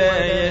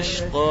ولا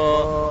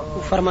يشقى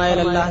فرمایل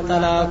الله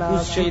تعالی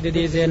کوز شهید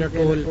دې زین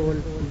ټول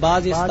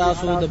باز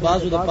استاسو د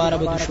بازو د پاره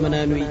به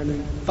دشمنان وي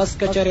پس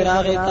کچری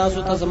راغې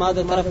تاسو ته زما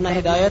د طرف نه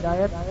هدایت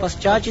پس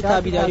چا چې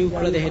تابعداري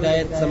وکړه د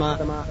هدایت زما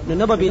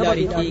نه به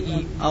بلاری کیږي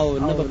او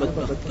نه به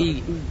بدبخت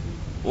کیږي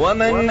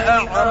ومن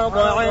أعرض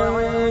عن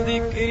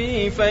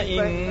ذكري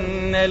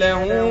فإن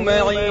له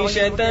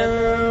معيشة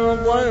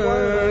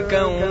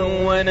ضنكا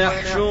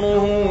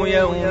ونحشره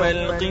يوم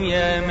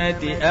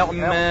القيامة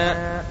أعمى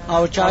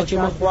او چا چې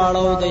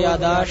مخواړو د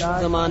یاداشت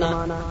زمانہ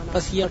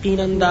پس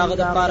یقینا داغه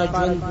د پاره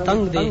ژوند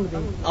تنگ دی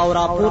او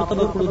راپورته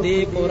بکړو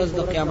دی پورز د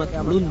قیامت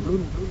لون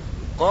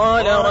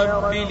قال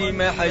رب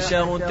لم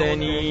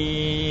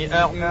حشرتني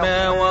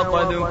أعمى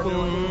وقد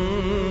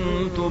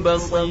كنت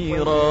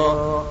بصيرا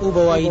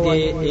وبوایده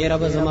ای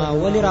رب زما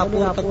ولی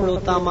راپورته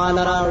کړو تا مال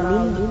را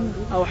لون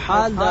او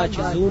حال دا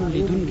چې زون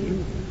لیدونکي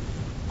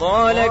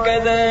قال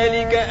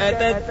كذلك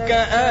أتتك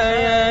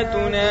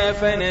آياتنا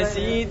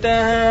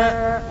فنسيتها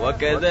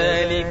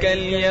وكذلك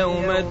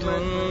اليوم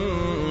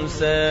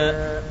تنسى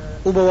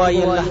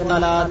وبوای الله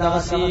تعالی دغه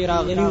سی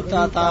راغلیو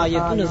تا تا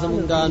آیتونه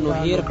زمونږه نو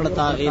هیر کړه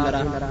تا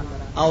غیلرا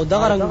او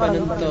دغه رنگ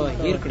بنن ته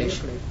هیر کړې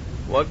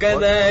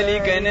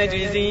وكذلك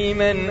نجزي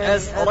من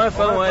أسرف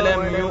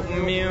ولم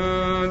يؤمن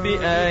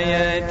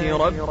بآيات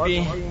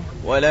ربه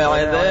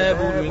ولعذاب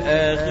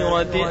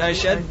الآخرة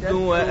أشد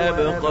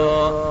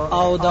وأبقى.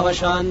 او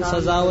دغشان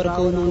سزا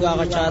ورکو مونږه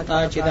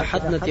غچاتا چې د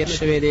حد نه تیر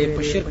شوی دی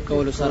په شرک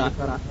کولو سره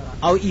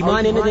او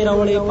ایمان نه دی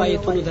راوړی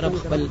پایتون در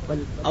خپل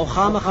او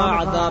خامخا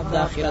عذاب د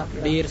آخرت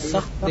ډیر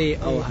سخت دی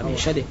او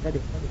همیشه دی.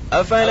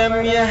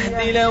 أفلم يهد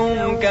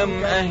لهم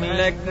كم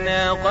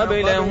أهلكنا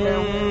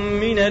قبلهم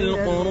من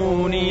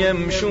القرون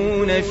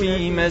يمشون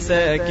في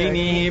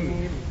مساكنهم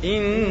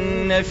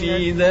إن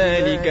في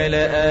ذلك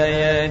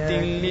لآيات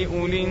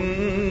لأولي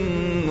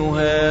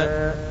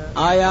النهى.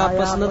 آیا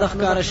پس نه د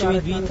ښکار شوی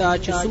دوی ته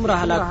چې څومره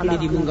هلاک کړي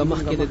دي مونږه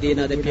مخکې د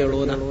دینه د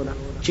پیړونه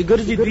چې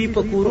ګرځي دوی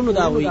په کورونو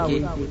دا وایي کې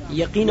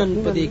یقینا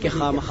په دې کې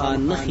خامخا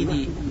نخې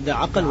دي د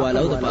عقل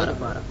والو دپاره.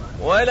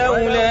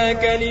 ولولا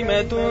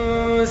كلمة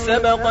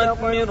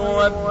سبقت من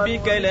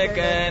ربك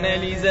لكان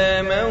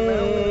لزاما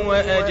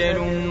وأجل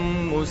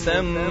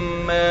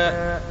مسمى.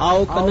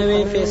 او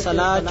کنوې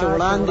فیصله چې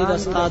وړاندې د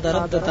ستا د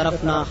رب د طرف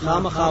نه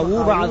خامخا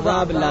وو به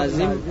عذاب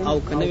لازم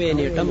او کنوې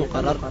نیټه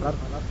مقرر.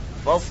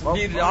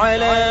 فاصبر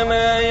على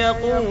ما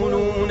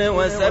يقولون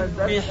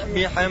وسبح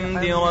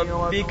بحمد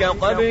ربك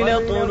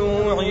قبل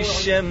طلوع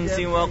الشمس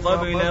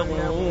وقبل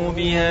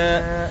غروبها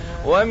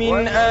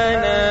ومن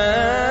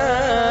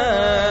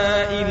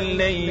آناء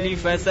الليل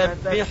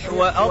فسبح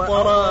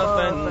وأطراف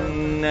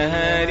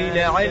النهار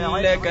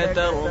لعلك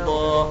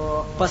ترضى.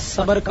 پس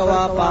صبر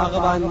کوا پاغ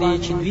باندې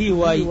چې دوی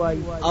وای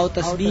او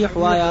تسبیح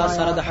وایا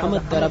سره د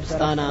حمد د رب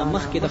ستانه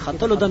مخکې د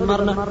خطلو د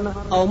مرنه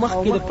او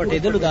مخکې د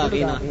پټېدلو د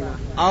غینا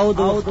او د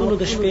وختونو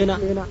د شپې نه.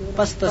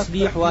 پس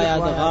تسبیح وایا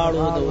د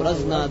غاړو د ورځ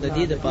د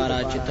دې لپاره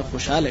چې ته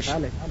خوشاله شې.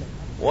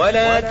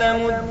 ولا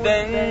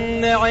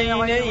تمدن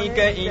عينيك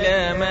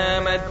إلى ما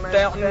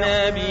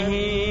متعنا به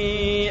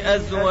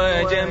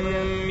أزواجا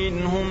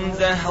منهم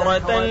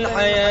زهرة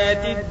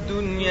الحياة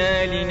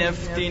الدنيا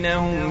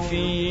لنفتنهم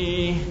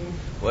فيه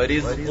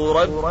ورزق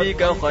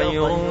ربك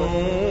خير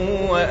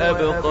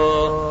وأبقى.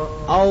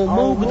 او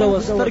موږ د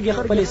وسترګې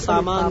خپل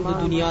سامان د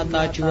دنیا ته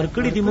چې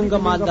ورکړي دي مونږه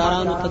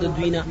مالدارانو ته د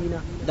دوینه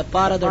د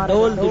پاره د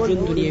ډول د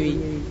ژوند دنیوي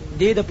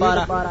د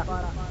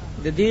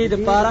دې د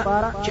پاره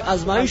چې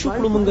ازمایښت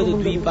وکړو مونږ د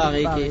دوی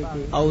پاغې کې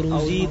او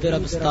روزي د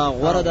رب ستا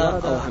غوره ده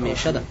او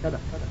همیشه ده.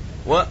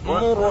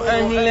 وأمر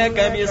أهلك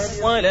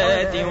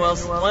بالصلاة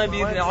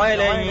واصطبر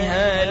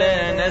عليها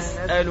لا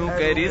نسألك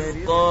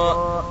رزقا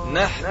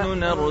نحن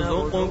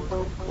نرزقك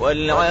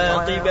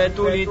والعاقبة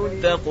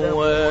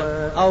للتقوى.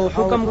 او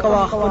حکم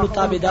کوا خپل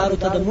تابعدارو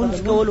ته د منځ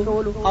کولو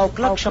او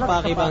کلک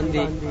شپاغي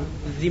باندې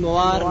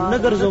ذمہوار نه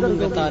ګرځو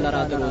مونږ تعالی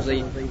را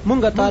دروځي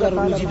مونږ تعالی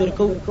روزي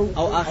درکو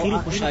او آخري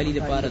خوشحالي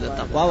لپاره د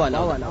تقوا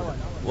والا.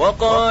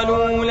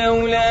 وقالوا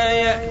لولا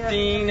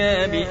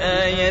يأتينا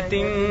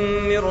بآية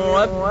من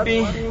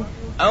ربه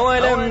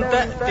أولم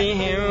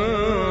تأتهم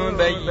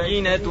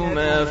بينة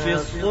ما في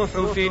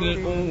الصحف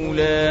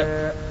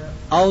الأولى.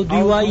 او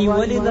دوی وایي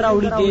ولې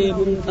دراوړي دې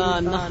مونږ ته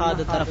نښه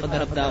د طرف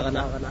درب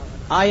داغنه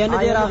آیا نه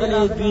دی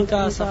راغلی دوی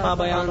ته صفا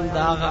بیان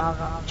داغه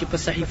چې په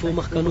صحیفو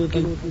مخکنو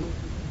کې.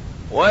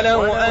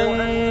 ولو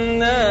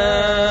أنا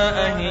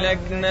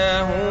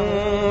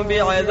أهلكناهم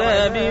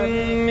بعذاب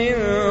من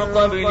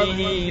قبله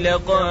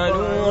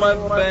لقالوا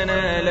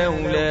ربنا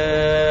لولا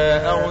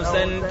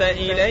أرسلت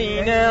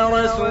إلينا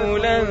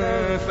رسولا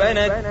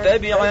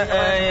فنتبع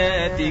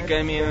آياتك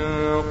من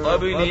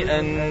قبل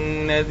أن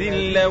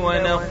نذل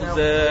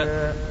ونخزى.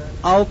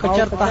 او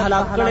کچرته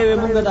هلاک کړي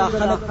مونږ د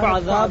خلق په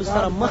عذاب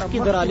سره مخکې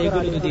درالې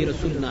ګلو د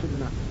رسولنا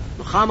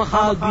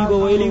خامخا دوی به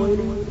ویلي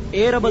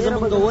اے رب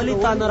زمونږ ولې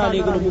تا نه را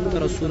لېږلو مونږ ته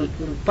رسول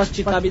پس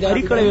چې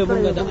تابعداري کړې وې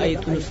مونږ د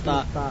آیتونو ستا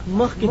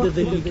مخکې د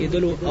ذلیل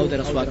کېدلو او د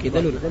رسوا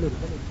کېدلو نه.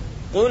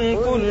 قل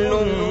كل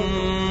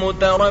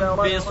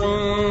متربص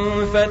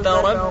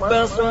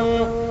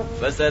فتربصوا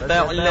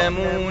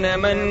فستعلمون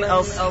من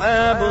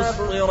أصحاب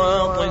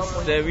الصراط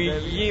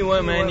السوي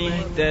ومن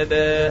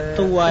اهتدى.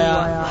 تو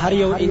وایا هر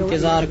یو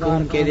انتظار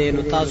کوونکی دی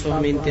نو تاسو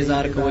هم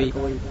انتظار کوئ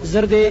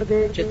زر دې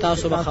چې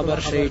تاسو به خبر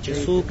شئ چې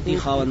څوک دی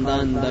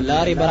خاوندان د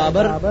لارې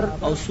برابر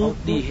او څوک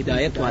دی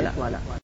هدایت والا.